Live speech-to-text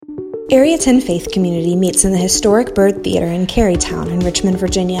Area 10 Faith Community meets in the historic Byrd Theater in Carytown in Richmond,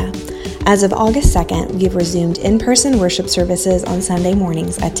 Virginia. As of August 2nd, we have resumed in-person worship services on Sunday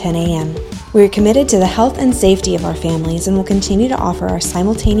mornings at 10 a.m. We are committed to the health and safety of our families and will continue to offer our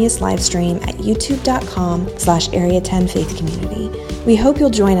simultaneous live stream at youtube.com/Area 10 Faith Community. We hope you'll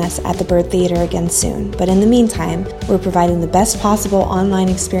join us at the Byrd Theater again soon, but in the meantime, we're providing the best possible online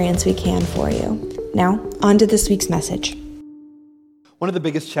experience we can for you. Now, on to this week's message. One of the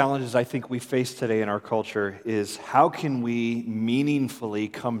biggest challenges I think we face today in our culture is how can we meaningfully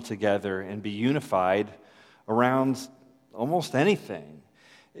come together and be unified around almost anything?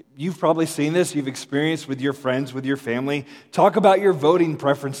 You've probably seen this, you've experienced with your friends, with your family. Talk about your voting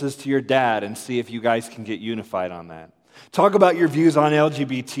preferences to your dad and see if you guys can get unified on that. Talk about your views on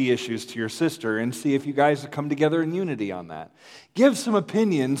LGBT issues to your sister and see if you guys come together in unity on that. Give some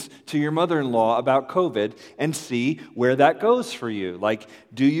opinions to your mother-in-law about COVID and see where that goes for you. Like,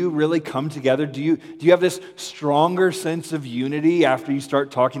 do you really come together? Do you have this stronger sense of unity after you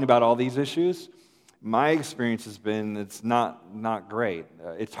start talking about all these issues? My experience has been it's not great.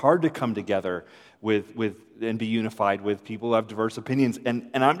 It's hard to come together with and be unified with people who have diverse opinions. And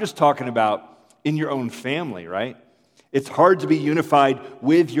I'm just talking about in your own family, right? It's hard to be unified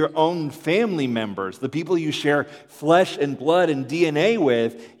with your own family members, the people you share flesh and blood and DNA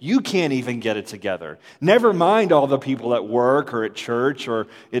with. You can't even get it together. Never mind all the people at work or at church or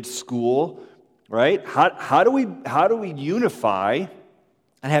at school, right? How do we unify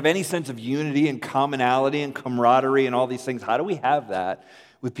and have any sense of unity and commonality and camaraderie and all these things? How do we have that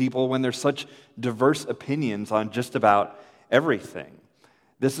with people when there's such diverse opinions on just about everything?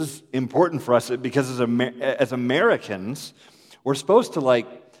 This is important for us because as Americans, we're supposed to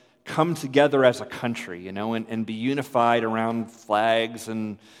come together as a country, and be unified around flags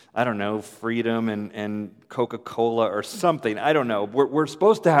and, I don't know, freedom and Coca-Cola or something. I don't know. We're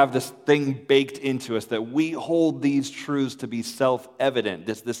supposed to have this thing baked into us that we hold these truths to be self-evident.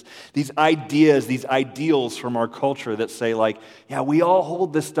 These ideas, these ideals from our culture that say we all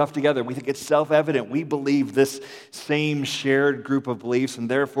hold this stuff together. We think it's self-evident. We believe this same shared group of beliefs, and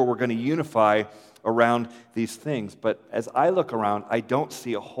therefore we're going to unify around these things. But as I look around, I don't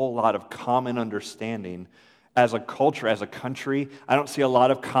see a whole lot of common understanding as a culture, as a country. I don't see a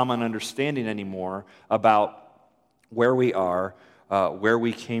lot of common understanding anymore about where we are, where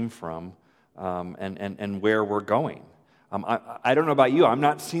we came from, and where we're going. I don't know about you. I'm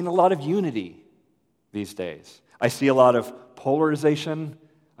not seeing a lot of unity these days. I see a lot of polarization.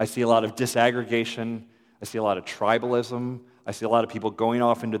 I see a lot of disaggregation. I see a lot of tribalism. I see a lot of people going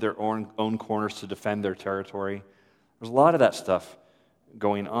off into their own corners to defend their territory. There's a lot of that stuff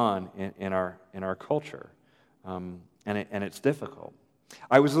going on in our culture, and it's difficult.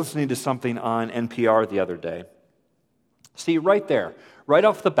 I was listening to something on NPR the other day. See, right there, right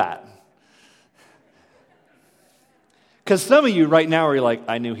off the bat, because some of you right now are like,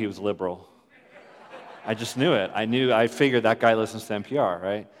 I knew he was liberal. I just knew it. I figured that guy listens to NPR,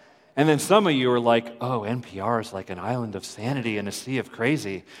 right? And then some of you are like, oh, NPR is like an island of sanity in a sea of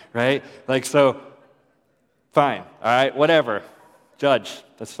crazy, right? So, fine, all right, whatever. Judge,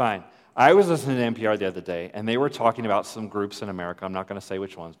 that's fine. I was listening to NPR the other day, and they were talking about some groups in America. I'm not going to say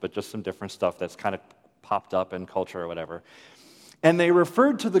which ones, but just some different stuff that's kind of popped up in culture or whatever. And they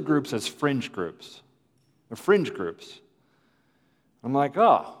referred to the groups as fringe groups. They're fringe groups. I'm like,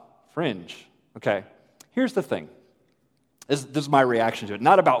 oh, fringe. Okay, here's the thing. This is my reaction to it.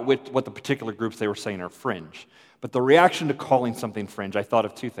 Not about what the particular groups they were saying are fringe, but the reaction to calling something fringe, I thought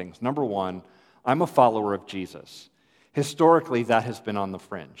of two things. Number one, I'm a follower of Jesus. Historically, that has been on the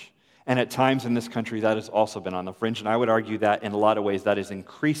fringe. And at times in this country, that has also been on the fringe. And I would argue that in a lot of ways, that is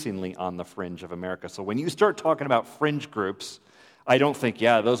increasingly on the fringe of America. So when you start talking about fringe groups, I don't think,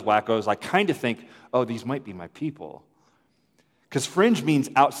 those wackos. I kind of think, oh, these might be my people. Because fringe means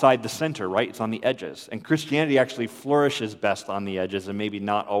outside the center, right? It's on the edges. And Christianity actually flourishes best on the edges and maybe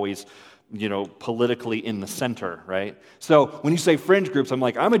not always, politically in the center, right? So when you say fringe groups, I'm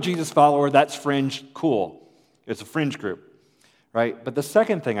like, I'm a Jesus follower, that's fringe, cool. It's a fringe group, right? But the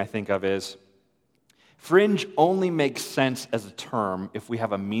second thing I think of is fringe only makes sense as a term if we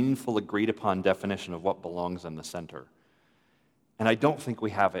have a meaningful, agreed-upon definition of what belongs in the center. And I don't think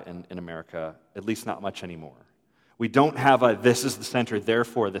we have it in America, at least not much anymore. We don't have this is the center,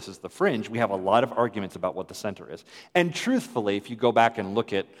 therefore this is the fringe. We have a lot of arguments about what the center is. And truthfully, if you go back and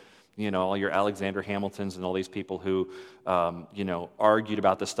look at, all your Alexander Hamiltons and all these people who, argued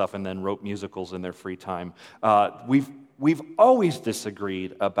about this stuff and then wrote musicals in their free time, we've always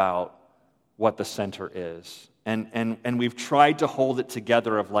disagreed about what the center is. And we've tried to hold it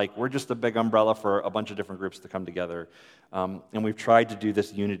together of like, we're just a big umbrella for a bunch of different groups to come together. And we've tried to do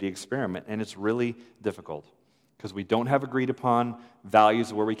this unity experiment, and it's really difficult because we don't have agreed upon values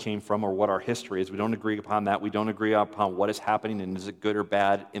of where we came from or what our history is. We don't agree upon that. We don't agree upon what is happening and is it good or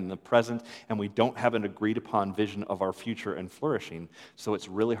bad in the present. And we don't have an agreed upon vision of our future and flourishing. So it's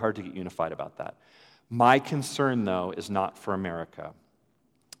really hard to get unified about that. My concern, though, is not for America.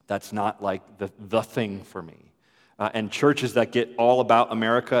 That's not like the thing for me. And churches that get all about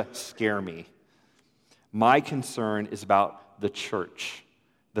America scare me. My concern is about the church,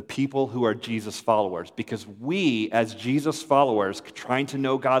 the people who are Jesus followers. Because we, as Jesus followers, trying to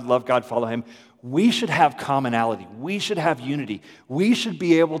know God, love God, follow Him, we should have commonality. We should have unity. We should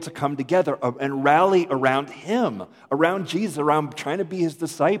be able to come together and rally around Him, around Jesus, around trying to be His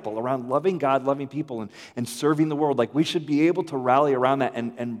disciple, around loving God, loving people, and serving the world. Like we should be able to rally around that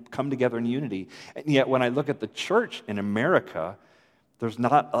and come together in unity. And yet when I look at the church in America, there's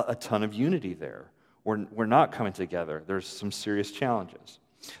not a ton of unity there. We're not coming together. There's some serious challenges.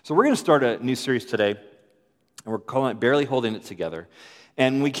 So we're going to start a new series today, and we're calling it Barely Holding It Together.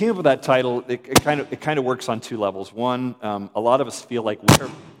 And we came up with that title. It kind of works on two levels. One, a lot of us feel like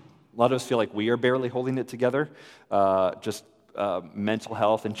we are barely holding it together, just mental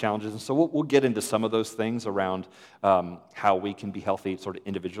health and challenges. And so we'll get into some of those things around how we can be healthy sort of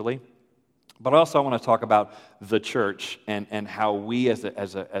individually. But also I want to talk about the church and how we as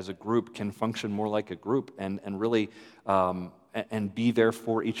a group can function more like a group and really and be there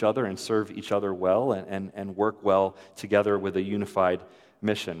for each other and serve each other well and work well together with a unified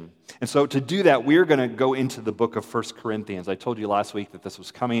mission. And so to do that, we're going to go into the book of 1 Corinthians. I told you last week that this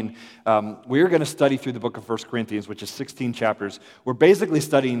was coming. We're going to study through the book of 1 Corinthians, which is 16 chapters. We're basically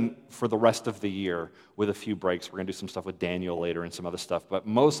studying for the rest of the year with a few breaks. We're going to do some stuff with Daniel later and some other stuff, but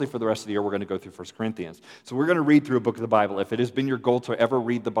mostly for the rest of the year, we're going to go through 1 Corinthians. So we're going to read through a book of the Bible. If it has been your goal to ever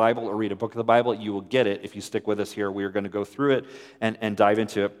read the Bible or read a book of the Bible, you will get it if you stick with us here. We are going to go through it and dive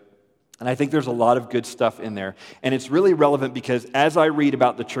into it. And I think there's a lot of good stuff in there. And it's really relevant because as I read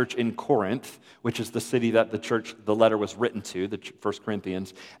about the church in Corinth, which is the city that the letter was written to, the 1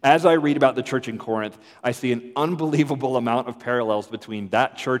 Corinthians, as I read about the church in Corinth, I see an unbelievable amount of parallels between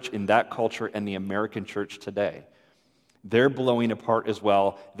that church in that culture and the American church today. They're blowing apart as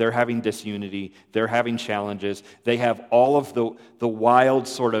well. They're having disunity. They're having challenges. They have all of the wild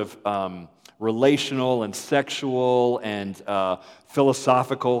sort of relational and sexual and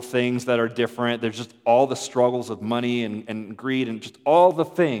philosophical things that are different. There's just all the struggles of money and greed and just all the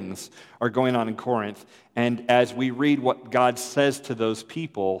things are going on in Corinth. And as we read what God says to those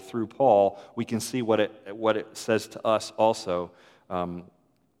people through Paul, we can see what it says to us also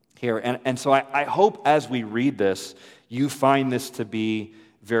here. And so I hope as we read this, you find this to be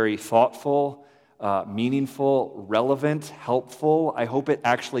very thoughtful, meaningful, relevant, helpful. I hope it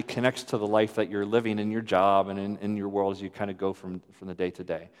actually connects to the life that you're living in your job and in your world as you kind of go from the day to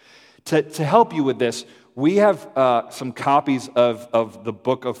day. To help you with this, we have some copies of the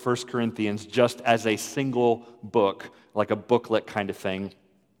book of 1 Corinthians just as a single book, like a booklet kind of thing.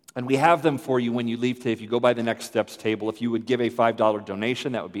 And we have them for you when you leave today. If you go by the Next Steps table, if you would give a $5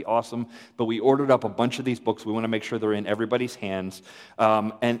 donation, that would be awesome. But we ordered up a bunch of these books. We want to make sure they're in everybody's hands.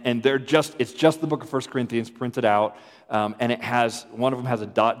 And it's just the book of 1 Corinthians printed out. And one of them has a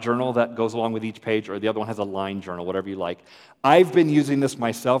dot journal that goes along with each page, or the other one has a line journal, whatever you like. I've been using this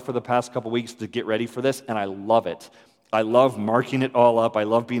myself for the past couple weeks to get ready for this, and I love it. I love marking it all up. I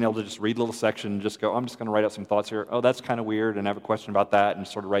love being able to just read a little section and just go, I'm just going to write out some thoughts here. Oh, that's kind of weird, and I have a question about that, and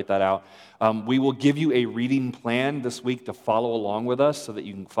sort of write that out. We will give you a reading plan this week to follow along with us so that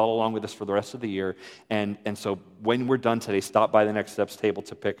you can follow along with us for the rest of the year. And so when we're done today, stop by the Next Steps table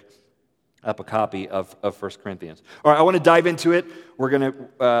to pick up a copy of 1 Corinthians. All right, I want to dive into it. We're going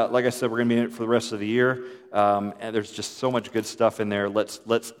to, like I said, we're going to be in it for the rest of the year. And there's just so much good stuff in there. Let's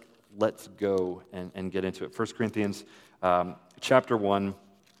go and get into it. 1 Corinthians chapter 1,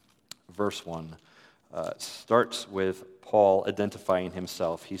 verse 1 starts with Paul identifying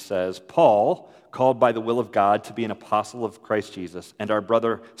himself. He says, Paul, called by the will of God to be an apostle of Christ Jesus, and our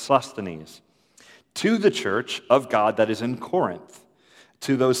brother Sosthenes, to the church of God that is in Corinth,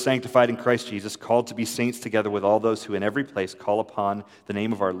 to those sanctified in Christ Jesus, called to be saints together with all those who in every place call upon the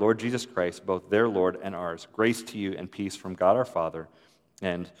name of our Lord Jesus Christ, both their Lord and ours. Grace to you and peace from God our Father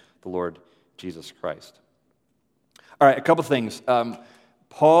and the Lord Jesus Christ. All right, a couple things.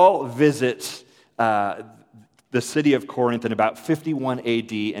 Paul visits the city of Corinth in about 51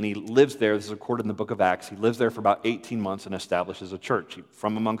 AD, and he lives there. This is recorded in the book of Acts. He lives there for about 18 months and establishes a church.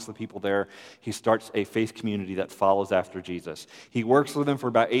 From amongst the people there, he starts a faith community that follows after Jesus. He works with them for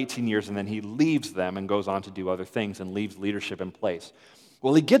about 18 years, and then he leaves them and goes on to do other things and leaves leadership in place.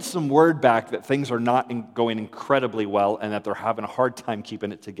 Well, he gets some word back that things are not going incredibly well and that they're having a hard time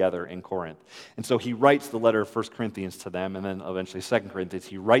keeping it together in Corinth. And so he writes the letter of 1 Corinthians to them, and then eventually 2 Corinthians.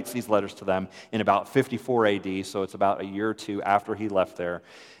 He writes these letters to them in about 54 AD, so it's about a year or two after he left there.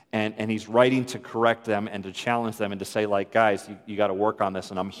 And he's writing to correct them and to challenge them and to say, like, guys, you got to work on this,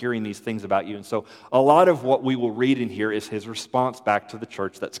 and I'm hearing these things about you. And so a lot of what we will read in here is his response back to the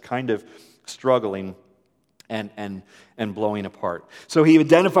church that's kind of struggling and blowing apart. So he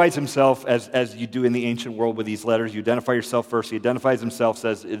identifies himself as you do in the ancient world with these letters. You identify yourself first. He identifies himself,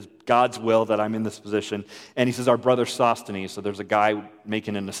 says, it's God's will that I'm in this position. And he says, our brother Sosthenes. So there's a guy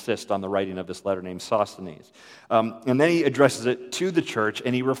making an assist on the writing of this letter named Sosthenes. And then he addresses it to the church,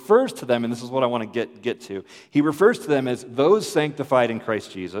 and he refers to them, and this is what I want to get to. He refers to them as those sanctified in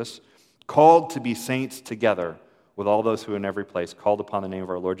Christ Jesus, called to be saints together, with all those who in every place called upon the name of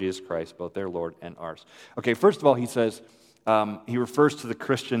our Lord Jesus Christ, both their Lord and ours. Okay, first of all, he says, he refers to the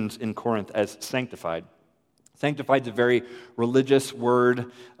Christians in Corinth as sanctified. Sanctified is a very religious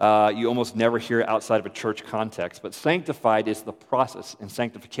word. You almost never hear it outside of a church context. But sanctified is the process, and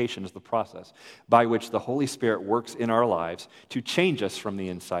sanctification is the process by which the Holy Spirit works in our lives to change us from the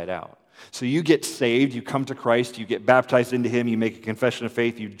inside out. So you get saved, you come to Christ, you get baptized into Him, you make a confession of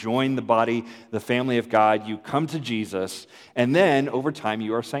faith, you join the body, the family of God, you come to Jesus, and then over time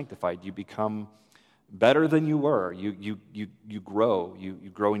you are sanctified. You become better than you were. You grow. You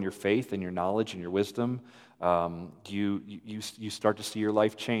grow in your faith and your knowledge and your wisdom. You start to see your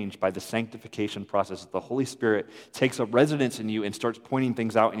life change by the sanctification process. The Holy Spirit takes up residence in you and starts pointing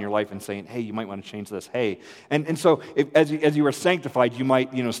things out in your life and saying, hey, you might want to change this, hey. And so as you are sanctified, you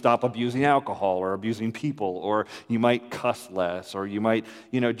might stop abusing alcohol or abusing people, or you might cuss less, or you might,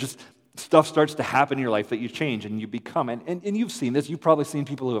 just stuff starts to happen in your life that you change and you become. And you've seen this. You've probably seen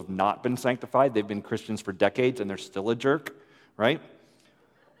people who have not been sanctified. They've been Christians for decades and they're still a jerk, right?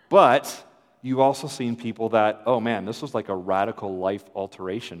 But you've also seen people that, oh man, this was like a radical life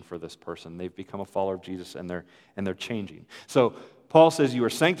alteration for this person. They've become a follower of Jesus and they're changing. So Paul says you are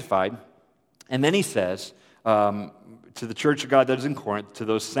sanctified, and then he says to the church of God that is in Corinth, to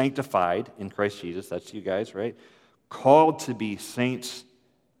those sanctified in Christ Jesus, that's you guys, right? Called to be saints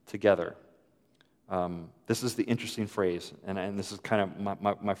together. This is the interesting phrase, and this is kind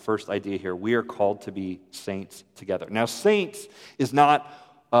of my first idea here. We are called to be saints together. Now, saints is not,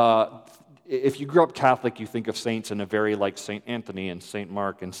 if you grew up Catholic, you think of saints in a very like St. Anthony and St.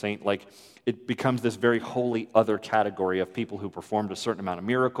 Mark and Saint, like it becomes this very holy other category of people who performed a certain amount of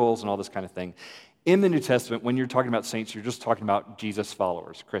miracles and all this kind of thing. In the New Testament, when you're talking about saints, you're just talking about Jesus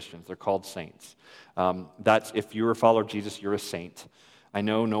followers, Christians. They're called saints. That's, if you're a follower of Jesus, you're a saint. I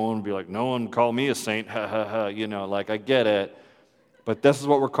know no one would be like, no one call me a saint, ha ha ha, like I get it. But this is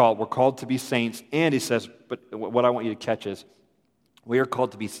what we're called. We're called to be saints. And he says, but what I want you to catch is, we are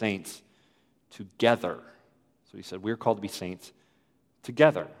called to be saints together. So he said, we're called to be saints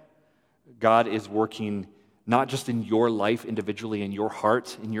together. God is working not just in your life individually, in your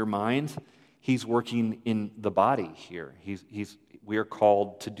heart, in your mind. He's working in the body here. We are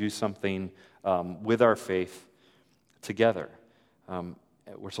called to do something with our faith together.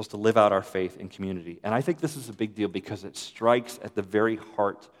 We're supposed to live out our faith in community. And I think this is a big deal because it strikes at the very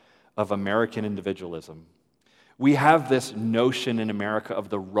heart of American individualism. We have this notion in America of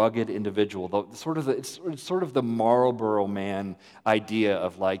the rugged individual, it's sort of the Marlboro Man idea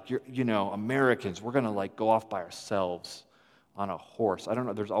of like, Americans, we're going to like go off by ourselves on a horse. I don't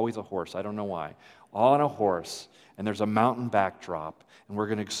know, there's always a horse, I don't know why. On a horse, and there's a mountain backdrop, and we're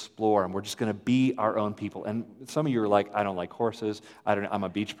going to explore, and we're just going to be our own people. And some of you are like, I don't like horses, I'm a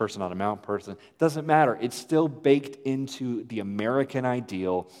beach person, not a mountain person. Doesn't matter. It's still baked into the American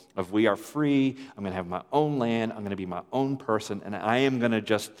ideal of we are free, I'm going to have my own land, I'm going to be my own person, and I am going to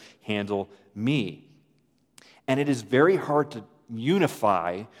just handle me. And it is very hard to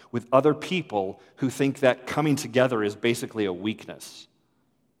unify with other people who think that coming together is basically a weakness,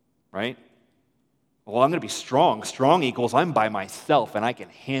 right? Well, I'm going to be strong. Strong equals I'm by myself and I can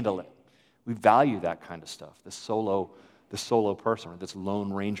handle it. We value that kind of stuff, the solo person, or this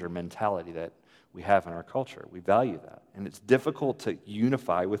Lone Ranger mentality that we have in our culture. We value that. And it's difficult to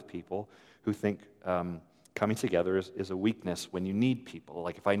unify with people who think coming together is a weakness when you need people.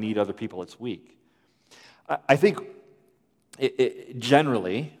 Like if I need other people, it's weak. I think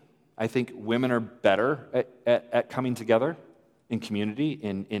generally, women are better at coming together in community,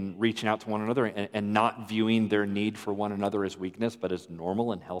 in reaching out to one another and not viewing their need for one another as weakness, but as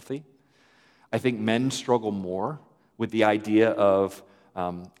normal and healthy. I think men struggle more with the idea of,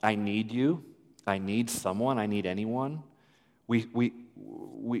 I need you, I need someone, I need anyone.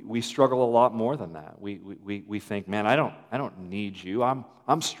 We struggle a lot more than that. We think, man, I don't need you.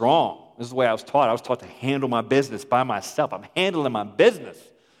 I'm strong. This is the way I was taught. I was taught to handle my business by myself. I'm handling my business.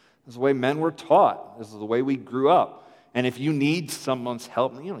 This is the way men were taught. This is the way we grew up. And if you need someone's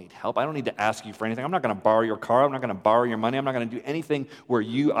help, you don't need help. I don't need to ask you for anything. I'm not going to borrow your car. I'm not going to borrow your money. I'm not going to do anything where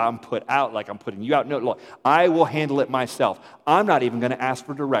I'm put out like I'm putting you out. No, look, I will handle it myself. I'm not even going to ask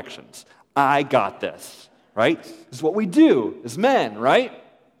for directions. I got this, right? This is what we do as men, right?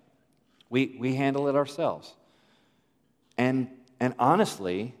 We handle it ourselves. And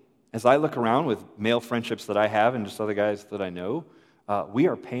honestly, as I look around with male friendships that I have and just other guys that I know, we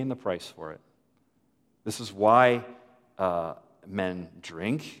are paying the price for it. This is why men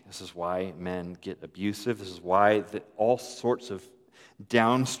drink. This is why men get abusive. This is why all sorts of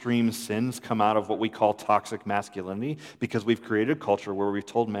downstream sins come out of what we call toxic masculinity, because we've created a culture where we've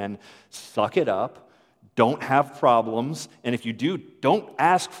told men, suck it up, don't have problems, and if you do, don't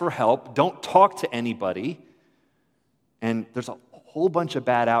ask for help, don't talk to anybody. And there's a whole bunch of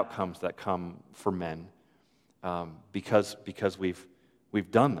bad outcomes that come for men because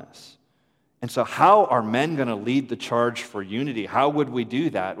we've done this. And so how are men going to lead the charge for unity? How would we do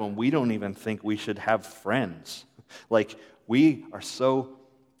that when we don't even think we should have friends? Like, we are so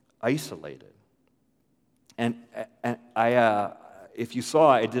isolated. And if you saw,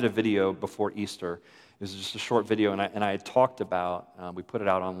 I did a video before Easter. It was just a short video, and I had talked about, we put it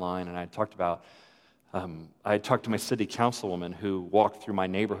out online, and I had talked about, I had talked to my city councilwoman who walked through my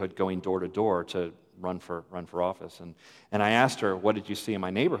neighborhood going door to door to run for office. And I asked her, what did you see in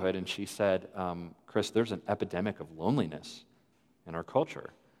my neighborhood? And she said, Chris, there's an epidemic of loneliness in our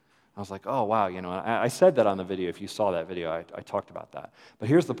culture. I was like, oh, wow. I said that on the video. If you saw that video, I talked about that. But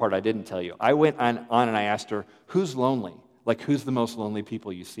here's the part I didn't tell you. I went on and I asked her, who's lonely? Like, who's the most lonely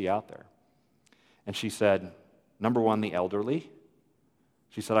people you see out there? And she said, number one, the elderly.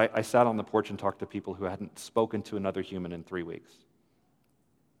 She said, I sat on the porch and talked to people who hadn't spoken to another human in 3 weeks.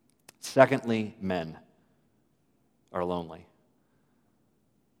 Secondly, men are lonely.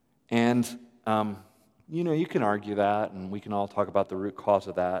 And, you can argue that, and we can all talk about the root cause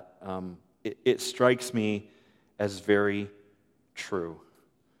of that. It strikes me as very true.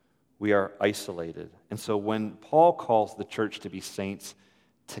 We are isolated. And so when Paul calls the church to be saints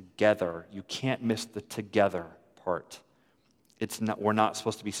together, you can't miss the together part. We're not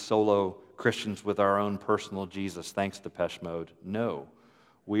supposed to be solo Christians with our own personal Jesus, thanks to Depeche Mode. No.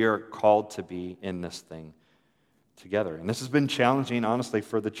 We are called to be in this thing together. And this has been challenging, honestly,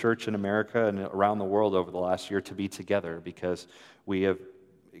 for the church in America and around the world over the last year to be together, because we have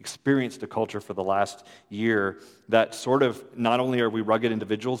experienced a culture for the last year that sort of, not only are we rugged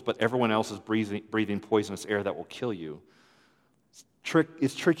individuals, but everyone else is breathing poisonous air that will kill you.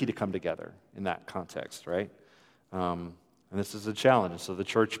 It's tricky to come together in that context, right? And this is a challenge. So the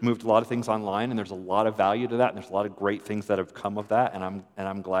church moved a lot of things online, and there's a lot of value to that, and there's a lot of great things that have come of that, and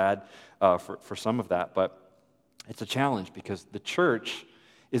I'm glad for some of that. But it's a challenge because the church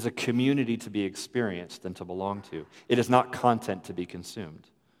is a community to be experienced and to belong to. It is not content to be consumed.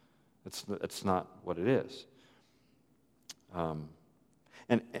 It's not what it is.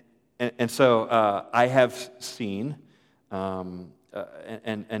 And so I have seen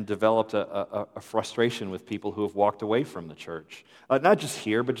and developed a frustration with people who have walked away from the church. Not just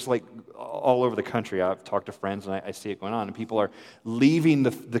here, but just like all over the country. I've talked to friends and I see it going on. And people are leaving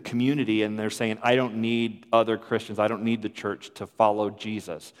the community and they're saying, I don't need other Christians. I don't need the church to follow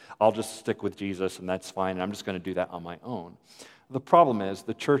Jesus. I'll just stick with Jesus and that's fine. And I'm just going to do that on my own. The problem is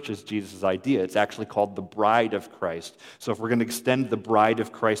the church is Jesus' idea. It's actually called the bride of Christ. So if we're going to extend the bride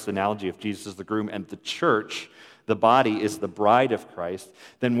of Christ analogy, if Jesus is the groom and the church, the body, is the bride of Christ,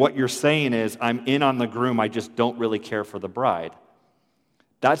 then what you're saying is, I'm in on the groom, I just don't really care for the bride.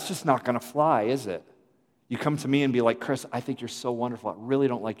 That's just not going to fly, is it? You come to me and be like, Chris, I think you're so wonderful. I really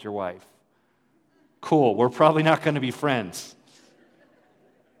don't like your wife. Cool, we're probably not going to be friends.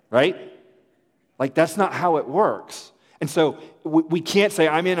 Right? Like, that's not how it works. And so we can't say,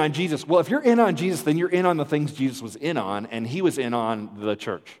 I'm in on Jesus. Well, if you're in on Jesus, then you're in on the things Jesus was in on, and he was in on the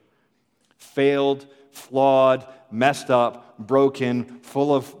church. Failed, flawed, messed up, broken,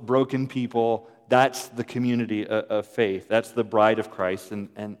 full of broken people. That's the community of faith. That's the bride of Christ,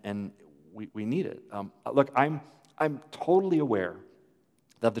 and we need it. Look, I'm totally aware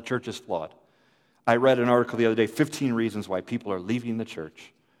that the church is flawed. I read an article the other day, 15 reasons why people are leaving the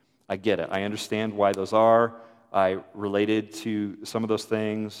church. I get it. I understand why those are. I related to some of those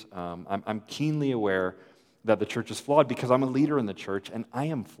things. I'm keenly aware that the church is flawed because I'm a leader in the church and I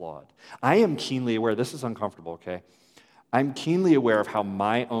am flawed. I am keenly aware, this is uncomfortable, okay? I'm keenly aware of how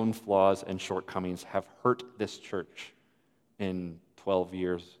my own flaws and shortcomings have hurt this church in 12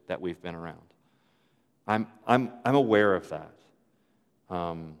 years that we've been around. I'm aware of that.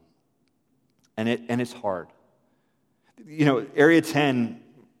 And it's hard. You know, Area 10,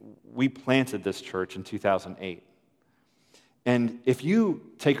 we planted this church in 2008. And if you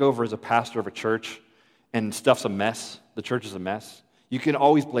take over as a pastor of a church and stuff's a mess, the church is a mess, you can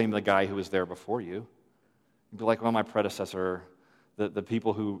always blame the guy who was there before you. You'd be like, well, my predecessor, the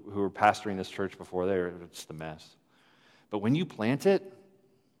people who were pastoring this church before there, it's the mess. But when you plant it,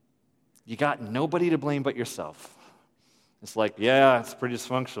 you got nobody to blame but yourself. It's like, yeah, it's pretty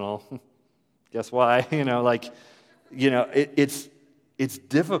dysfunctional. Guess why? It's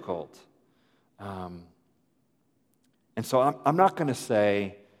difficult. And so I'm not going to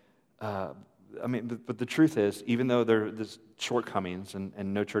say, but the truth is, even though there's shortcomings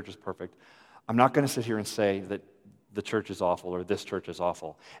and no church is perfect, I'm not going to sit here and say that the church is awful or this church is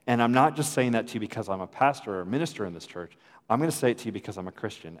awful. And I'm not just saying that to you because I'm a pastor or a minister in this church. I'm going to say it to you because I'm a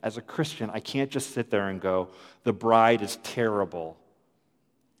Christian. As a Christian, I can't just sit there and go, the bride is terrible,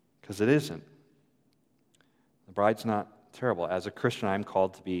 because it isn't. The bride's not terrible. As a Christian, I'm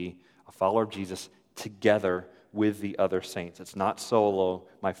called to be a follower of Jesus together with the other saints. It's not solo.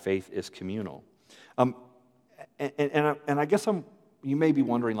 My faith is communal. And I guess you may be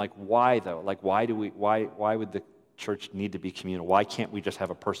wondering, like, why though? Like, why would the church need to be communal? Why can't we just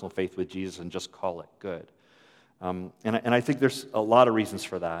have a personal faith with Jesus and just call it good? And I think there's a lot of reasons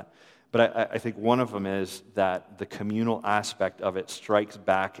for that. But I think one of them is that the communal aspect of it strikes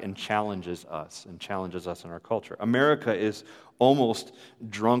back and challenges us in our culture. America is almost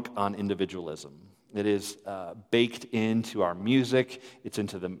drunk on individualism. It is baked into our music. It's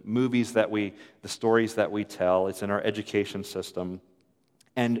into the movies the stories that we tell. It's in our education system.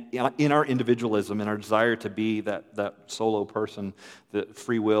 And in our individualism, in our desire to be that solo person, the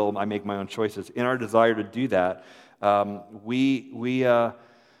free will, I make my own choices, in our desire to do that, we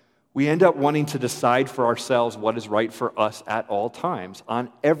end up wanting to decide for ourselves what is right for us at all times on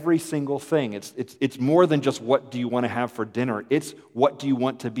every single thing. It's more than just what do you want to have for dinner. It's what do you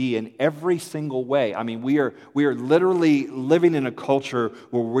want to be in every single way. I mean, we are literally living in a culture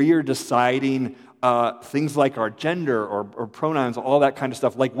where we are deciding things like our gender or pronouns, all that kind of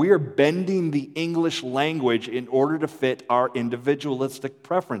stuff. Like, we are bending the English language in order to fit our individualistic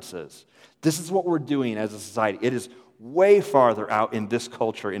preferences. This is what we're doing as a society. It is way farther out in this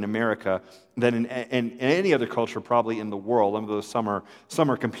culture in America than in any other culture probably in the world. Although some are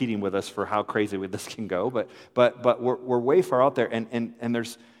competing with us for how crazy this can go. But we're way far out there, and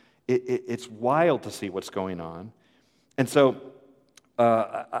it's wild to see what's going on. And so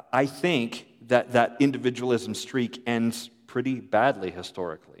I think that individualism streak ends pretty badly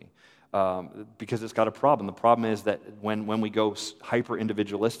historically because it's got a problem. The problem is that when we go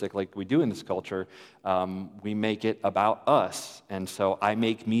hyper-individualistic like we do in this culture, we make it about us. And so I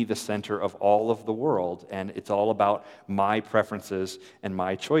make me the center of all of the world, and it's all about my preferences and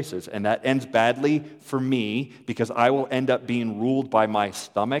my choices. And that ends badly for me because I will end up being ruled by my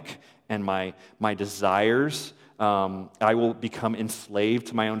stomach and my desires. I will become enslaved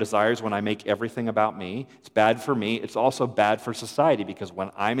to my own desires when I make everything about me. It's bad for me. It's also bad for society because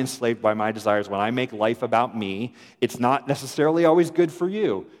when I'm enslaved by my desires, when I make life about me, it's not necessarily always good for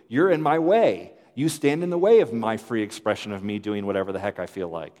you. You're in my way. You stand in the way of my free expression of me doing whatever the heck I feel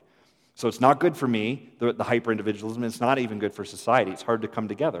like. So it's not good for me, the hyper-individualism. It's not even good for society. It's hard to come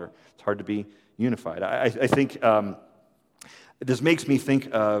together. It's hard to be unified. I think this makes me think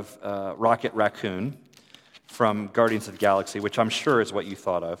of Rocket Raccoon from Guardians of the Galaxy, which I'm sure is what you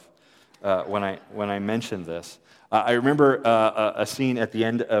thought of when I mentioned this. I remember a scene at the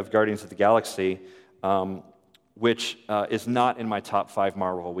end of Guardians of the Galaxy, which is not in my top 5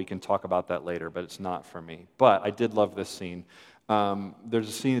 Marvel. We can talk about that later, but it's not for me. But I did love this scene. There's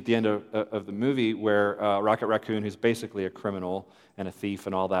a scene at the end of the movie where Rocket Raccoon, who's basically a criminal and a thief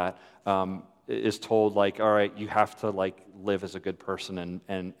and all that, is told, like, all right, you have to, like, live as a good person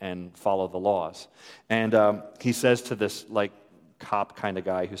and follow the laws. And he says to this, like, cop kind of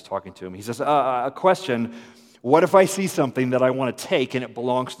guy who's talking to him, he says, a question, what if I see something that I want to take and it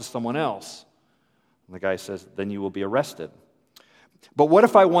belongs to someone else? And the guy says, then you will be arrested. But what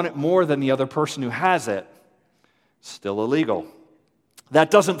if I want it more than the other person who has it? Still illegal.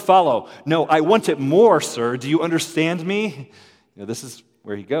 That doesn't follow. No, I want it more, sir. Do you understand me? This is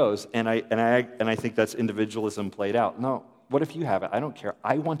where he goes, and I think that's individualism played out. No, what if you have it? I don't care.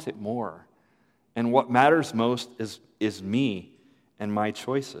 I want it more. And what matters most is me and my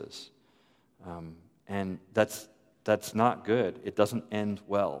choices. And that's not good. It doesn't end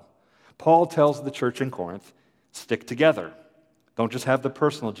well. Paul tells the church in Corinth, stick together. Don't just have the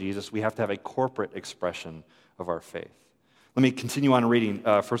personal Jesus. We have to have a corporate expression of our faith. Let me continue on reading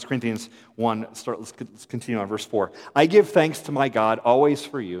 1 Corinthians 1. Let's continue on verse 4. I give thanks to my God always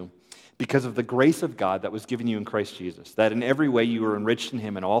for you, because of the grace of God that was given you in Christ Jesus, that in every way you were enriched in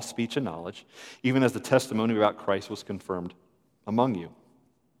him in all speech and knowledge, even as the testimony about Christ was confirmed among you.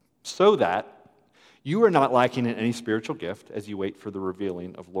 So that you are not lacking in any spiritual gift as you wait for the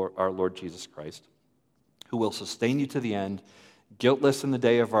revealing of our Lord Jesus Christ, who will sustain you to the end, guiltless in the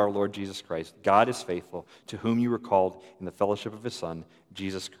day of our Lord Jesus Christ. God is faithful, to whom you were called in the fellowship of his Son,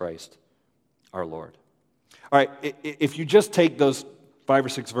 Jesus Christ, our Lord. All right, if you just take those 5 or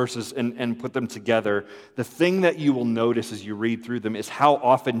 6 verses and put them together, the thing that you will notice as you read through them is how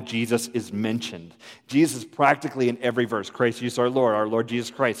often Jesus is mentioned. Jesus is practically in every verse. Christ Jesus our Lord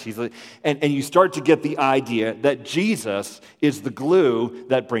Jesus Christ. And you start to get the idea that Jesus is the glue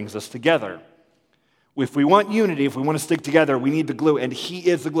that brings us together. If we want unity, if we want to stick together, we need the glue. And he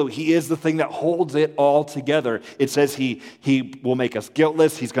is the glue. He is the thing that holds it all together. It says he will make us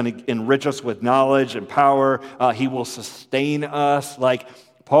guiltless. He's going to enrich us with knowledge and power. He will sustain us. Like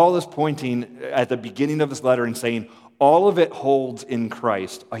Paul is pointing at the beginning of this letter and saying, all of it holds in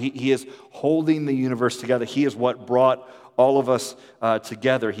Christ. He is holding the universe together. He is what brought all of us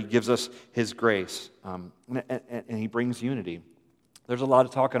together. He gives us his grace. And he brings unity. There's a lot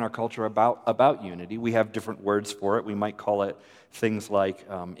of talk in our culture about unity. We have different words for it. We might call it things like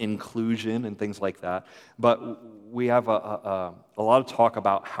inclusion and things like that. But we have a lot of talk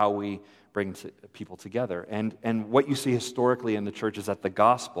about how we bring people together. And what you see historically in the church is that the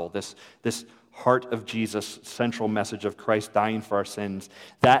gospel, this heart of Jesus, central message of Christ dying for our sins,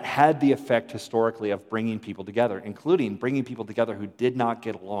 that had the effect historically of bringing people together, including bringing people together who did not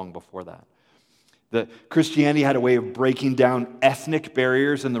get along before that. Christianity had a way of breaking down ethnic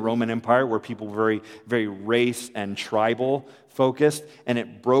barriers in the Roman Empire where people were very, very race and tribal focused, and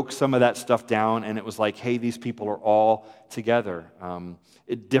it broke some of that stuff down, and it was like, hey, these people are all together.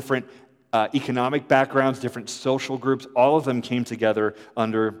 Different economic backgrounds, different social groups, all of them came together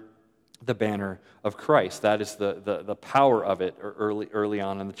under the banner of Christ. That is the power of it early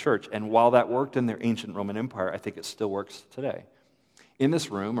on in the church. And while that worked in their ancient Roman Empire, I think it still works today. In this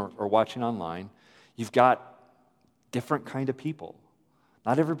room or watching online, you've got different kind of people.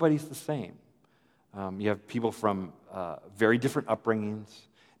 Not everybody's the same. You have people from very different upbringings,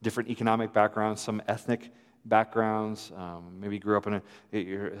 different economic backgrounds, some ethnic backgrounds. Maybe you grew up in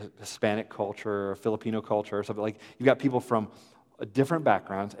a Hispanic culture or a Filipino culture or something like. You've got people from different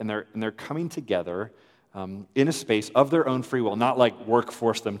backgrounds, and they're coming together in a space of their own free will. Not like work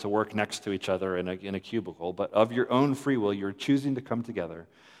forced them to work next to each other in a cubicle, but of your own free will, you're choosing to come together.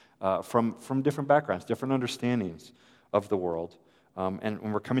 From different backgrounds, different understandings of the world.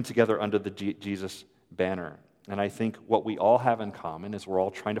 And we're coming together under the Jesus banner. And I think what we all have in common is we're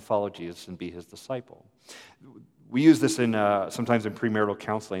all trying to follow Jesus and be his disciple. We use this sometimes in premarital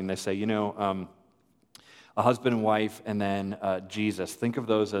counseling. They say, a husband and wife and then Jesus. Think of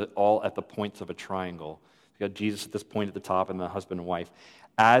those all at the points of a triangle. You got Jesus at this point at the top and the husband and wife.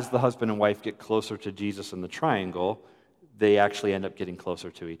 As the husband and wife get closer to Jesus in the triangle, they actually end up getting closer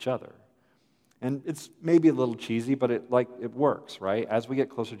to each other. And it's maybe a little cheesy, but it works, right? As we get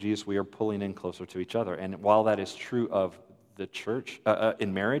closer to Jesus, we are pulling in closer to each other. And while that is true of the church,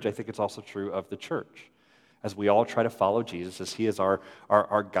 in marriage, I think it's also true of the church. As we all try to follow Jesus, as he is our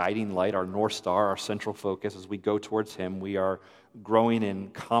guiding light, our North Star, our central focus, as we go towards him, we are growing in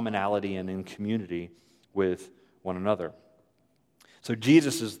commonality and in community with one another. So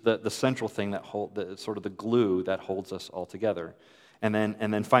Jesus is the central thing that sort of the glue that holds us all together. And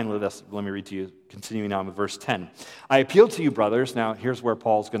then finally, let me read to you, continuing on with verse 10. I appeal to you, brothers. Now, here's where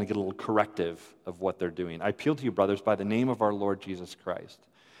Paul's going to get a little corrective of what they're doing. I appeal to you, brothers, by the name of our Lord Jesus Christ,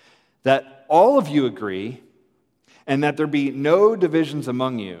 that all of you agree, and that there be no divisions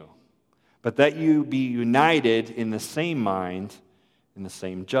among you, but that you be united in the same mind, in the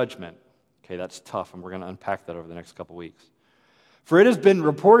same judgment. Okay, that's tough, and we're going to unpack that over the next couple weeks. For it has been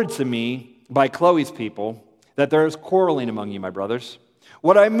reported to me by Chloe's people that there is quarreling among you, my brothers.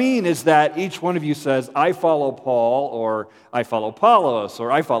 What I mean is that each one of you says, I follow Paul, or I follow Apollos,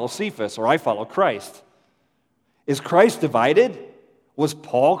 or I follow Cephas, or I follow Christ. Is Christ divided? Was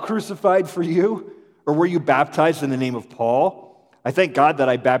Paul crucified for you? Or were you baptized in the name of Paul? I thank God that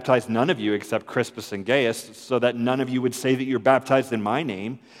I baptized none of you except Crispus and Gaius, so that none of you would say that you're baptized in my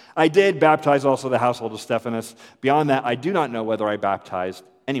name. I did baptize also the household of Stephanas. Beyond that, I do not know whether I baptized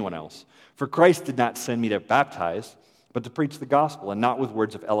anyone else. For Christ did not send me to baptize, but to preach the gospel, and not with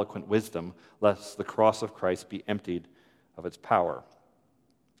words of eloquent wisdom, lest the cross of Christ be emptied of its power.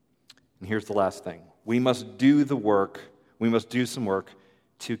 And here's the last thing. We must do some work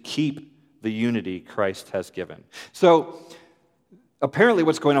to keep the unity Christ has given. So, apparently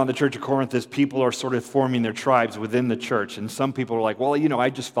what's going on in the church of Corinth is people are sort of forming their tribes within the church, and some people are like, well, I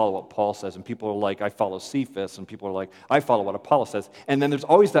just follow what Paul says, and people are like, I follow Cephas, and people are like, I follow what Apollos says. And then there's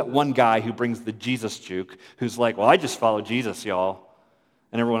always that one guy who brings the Jesus juke, who's like, well, I just follow Jesus, y'all.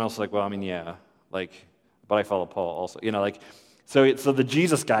 And everyone else is like, well, yeah, but I follow Paul also. So the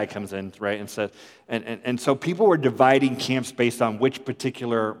Jesus guy comes in, right, and says, and so people were dividing camps based on which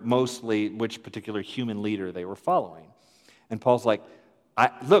particular human leader they were following. And Paul's like,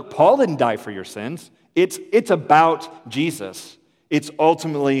 look, Paul didn't die for your sins. It's about Jesus. It's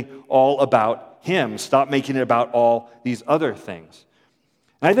ultimately all about him. Stop making it about all these other things.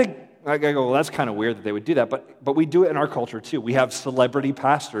 And I think, I go, well, that's kind of weird that they would do that, but we do it in our culture too. We have celebrity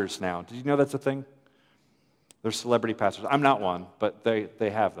pastors now. Did you know that's a thing? There's celebrity pastors. I'm not one, but they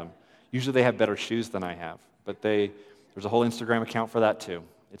have them. Usually they have better shoes than I have, but there's a whole Instagram account for that too.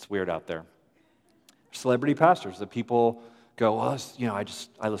 It's weird out there. Celebrity pastors that people go, well,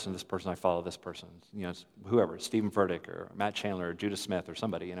 I listen to this person, I follow this person. It's whoever, Stephen Furtick or Matt Chandler or Judah Smith or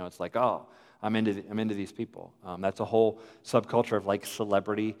somebody. It's like, oh, I'm into these people. That's a whole subculture of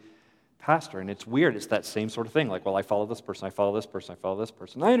celebrity pastor, and it's weird. It's that same sort of thing. Like, well, I follow this person, I follow this person, I follow this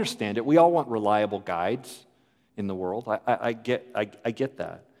person. I understand it. We all want reliable guides in the world. I get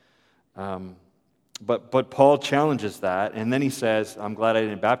that. But Paul challenges that, and then he says, I'm glad I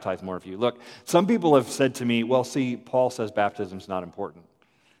didn't baptize more of you. Look, some people have said to me, well, see, Paul says baptism's not important.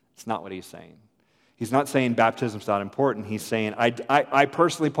 It's not what he's saying. He's not saying baptism's not important. He's saying, I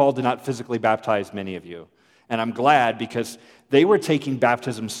personally, Paul, did not physically baptize many of you. And I'm glad because they were taking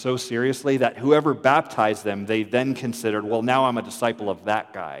baptism so seriously that whoever baptized them, they then considered, well, now I'm a disciple of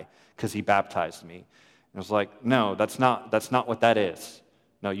that guy because he baptized me. And I was like, no, that's not what that is.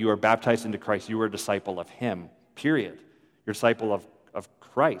 No, you are baptized into Christ. You are a disciple of him, period. You're a disciple of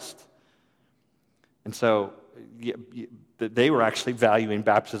Christ. And so they were actually valuing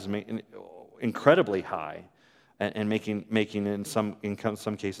baptism incredibly high and making in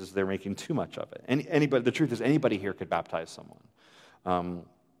some cases, they're making too much of it. The truth is, anybody here could baptize someone.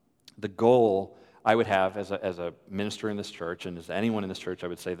 The goal I would have as a minister in this church, and as anyone in this church, I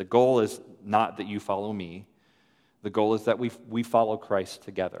would say, the goal is not that you follow me. The goal is that we follow Christ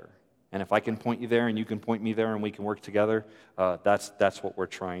together. And if I can point you there and you can point me there and we can work together, that's what we're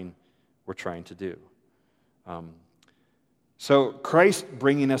trying to do. So Christ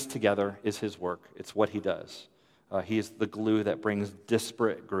bringing us together is his work. It's what he does. He is the glue that brings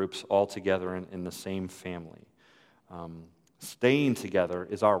disparate groups all together in the same family. Staying together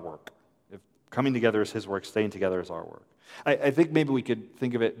is our work. If coming together is his work, staying together is our work. I think maybe we could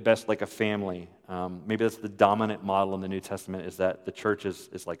think of it best like a family. Maybe that's the dominant model in the New Testament, is that the church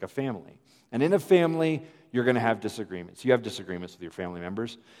is like a family. And in a family, you're going to have disagreements. You have disagreements with your family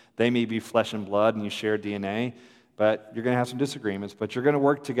members. They may be flesh and blood and you share DNA, but you're going to have some disagreements. But you're going to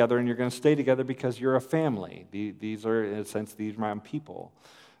work together and you're going to stay together because you're a family. These are, in a sense, these are my people.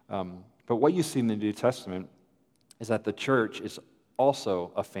 But what you see in the New Testament is that the church is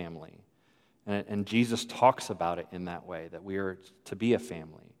also a family. And Jesus talks about it in that way, that we are to be a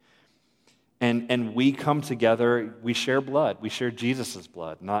family. And we come together, we share blood. We share Jesus'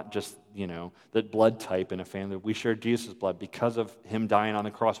 blood, not just, the blood type in a family. We share Jesus' blood. Because of him dying on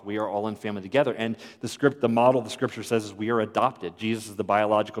the cross, we are all in family together. And the model of the scripture says is we are adopted. Jesus is the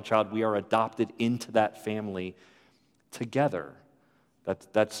biological child. We are adopted into that family together.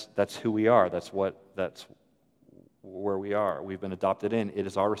 That's who we are. That's where we are. We've been adopted in. It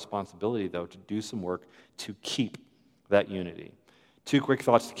is our responsibility, though, to do some work to keep that unity. 2 quick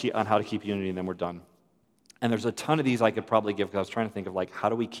thoughts on how to keep unity, and then we're done. And there's a ton of these I could probably give, because I was trying to think of how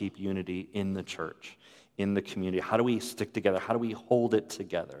do we keep unity in the church, in the community? How do we stick together? How do we hold it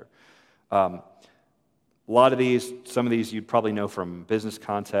together? A lot of these, some of these you'd probably know from business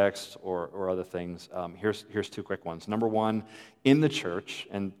context or other things. Here's 2 quick ones. Number 1, in the church,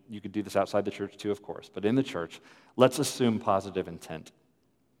 and you could do this outside the church too, of course, but in the church, let's assume positive intent.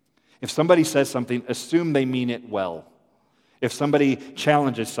 If somebody says something, assume they mean it well. If somebody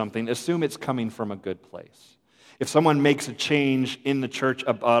challenges something, assume it's coming from a good place. If someone makes a change in the church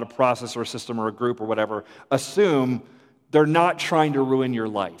about a process or a system or a group or whatever, assume they're not trying to ruin your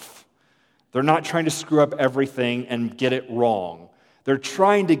life. They're not trying to screw up everything and get it wrong. They're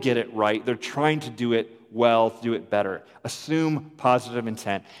trying to get it right. They're trying to do it well, to do it better. Assume positive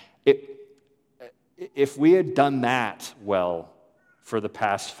intent. If we had done that well, for the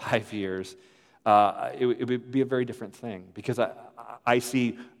past 5 years, it would be a very different thing, because I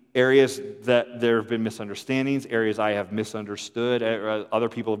see areas that there have been misunderstandings, areas I have misunderstood, other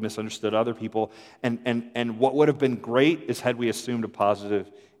people have misunderstood other people, and what would have been great is had we assumed a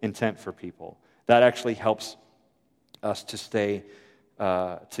positive intent for people. That actually helps us to stay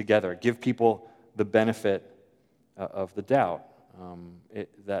together, give people the benefit of the doubt.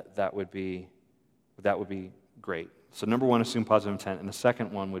 That would be great. So number one, assume positive intent, and the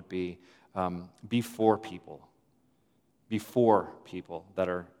second one would be for people. Before people that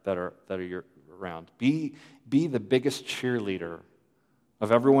are around. Be the biggest cheerleader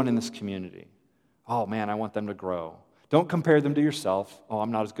of everyone in this community. Oh man, I want them to grow. Don't compare them to yourself. Oh,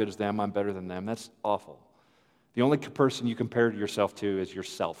 I'm not as good as them, I'm better than them. That's awful. The only person you compare yourself to is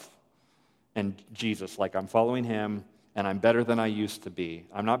yourself and Jesus. Like, I'm following him and I'm better than I used to be.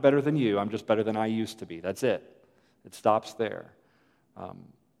 I'm not better than you, I'm just better than I used to be. That's it. It stops there.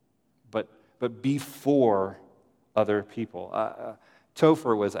 But be for other people.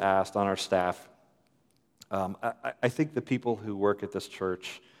 Topher was asked on our staff. I think the people who work at this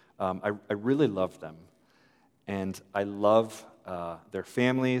church, I really love them. And I love their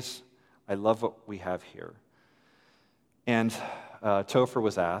families. I love what we have here. And Topher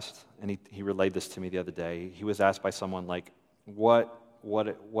was asked, and he relayed this to me the other day. He was asked by someone, like, what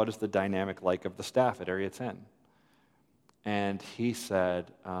is the dynamic like of the staff at Area 10? And he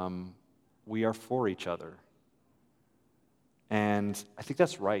said, we are for each other. And I think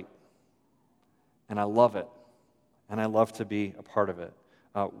that's right. And I love it. And I love to be a part of it.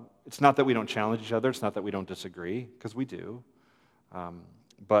 It's not that we don't challenge each other. It's not that we don't disagree, because we do.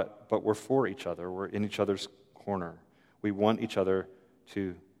 But we're for each other. We're in each other's corner. We want each other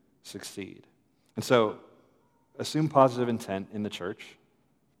to succeed. And so, assume positive intent in the church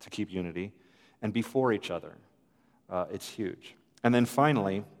to keep unity, and be for each other. It's huge. And then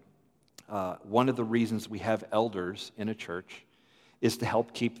finally, one of the reasons we have elders in a church is to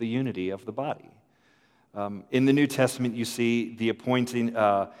help keep the unity of the body. In the New Testament, you see the appointing,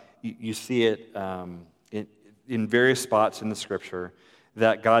 you see it in various spots in the Scripture,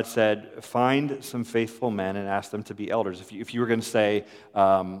 that God said, find some faithful men and ask them to be elders. If you were going to say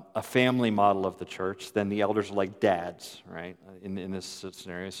a family model of the church, then the elders are like dads, right, in this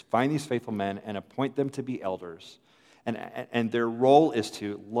scenario. Find these faithful men and appoint them to be elders. And their role is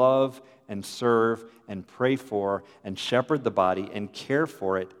to love and serve and pray for and shepherd the body and care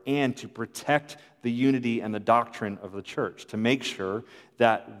for it, and to protect the unity and the doctrine of the church, to make sure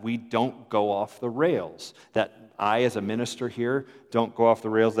that we don't go off the rails, that I, as a minister here, don't go off the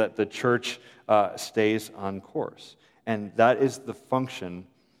rails, that the church stays on course. And that is the function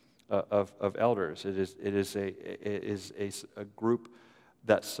of elders. It is a group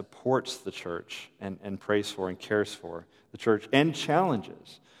that supports the church and prays for and cares for the church and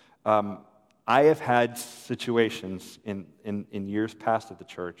challenges. I have had situations in years past at the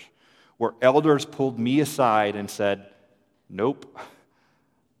church where elders pulled me aside and said, nope,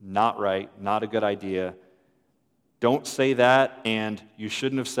 not right, not a good idea. Don't say that, and you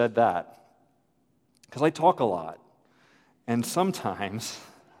shouldn't have said that. Because I talk a lot. And sometimes,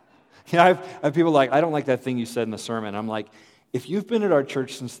 I have people like, I don't like that thing you said in the sermon. I'm like, if you've been at our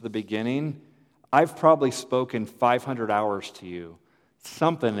church since the beginning, I've probably spoken 500 hours to you.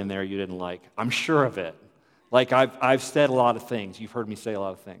 Something in there you didn't like. I'm sure of it. Like, I've said a lot of things. You've heard me say a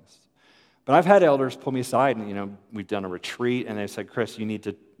lot of things. But I've had elders pull me aside, and we've done a retreat, and they said, Chris, you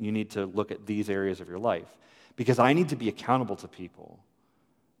need to look at these areas of your life, because I need to be accountable to people.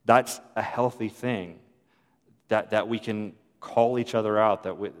 That's a healthy thing, that we can call each other out.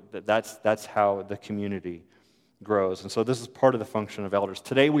 That's how the community grows. And so this is part of the function of elders.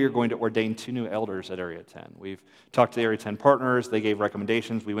 Today we are going to ordain 2 new elders at Area 10. We've talked to the Area 10 partners. They gave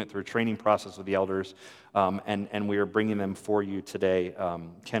recommendations. We went through a training process with the elders, and we are bringing them for you today,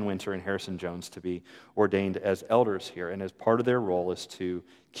 Ken Winter and Harrison Jones, to be ordained as elders here. And as part of their role is to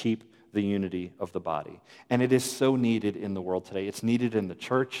keep the unity of the body. And it is so needed in the world today. It's needed in the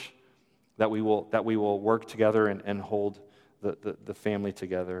church, that we will work together and hold the family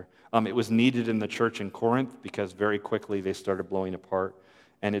together. It was needed in the church in Corinth, because very quickly they started blowing apart,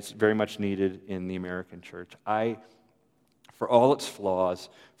 and it's very much needed in the American church. For all its flaws,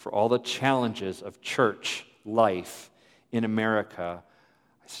 for all the challenges of church life in America,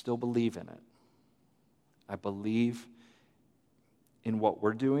 I still believe in it. I believe in what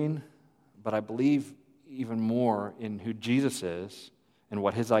we're doing, but I believe even more in who Jesus is and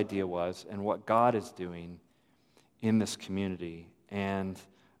what his idea was and what God is doing in this community. And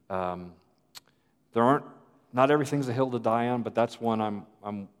not everything's a hill to die on, but that's one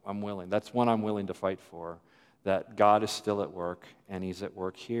I'm willing. That's one I'm willing to fight for. that God is still at work, and he's at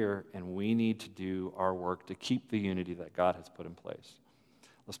work here, and we need to do our work to keep the unity that God has put in place.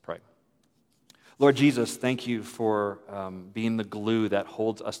 Let's pray. Lord Jesus, thank you for being the glue that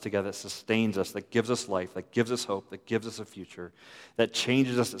holds us together, that sustains us, that gives us life, that gives us hope, that gives us a future, that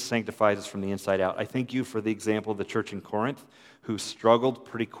changes us, that sanctifies us from the inside out. I thank you for the example of the church in Corinth, who struggled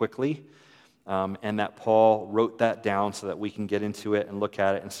pretty quickly, and that Paul wrote that down so that we can get into it and look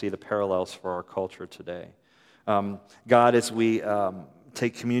at it and see the parallels for our culture today. God, as we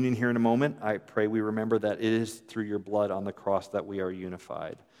take communion here in a moment, I pray we remember that it is through your blood on the cross that we are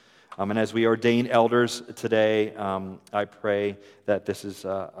unified. And as we ordain elders today, I pray that this is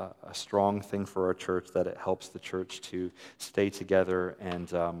a strong thing for our church, that it helps the church to stay together and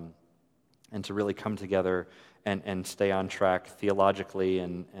to really come together and stay on track theologically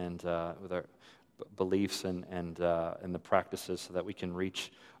and with our beliefs and the practices, so that we can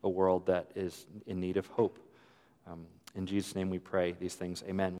reach a world that is in need of hope. In Jesus' name we pray these things.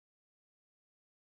 Amen.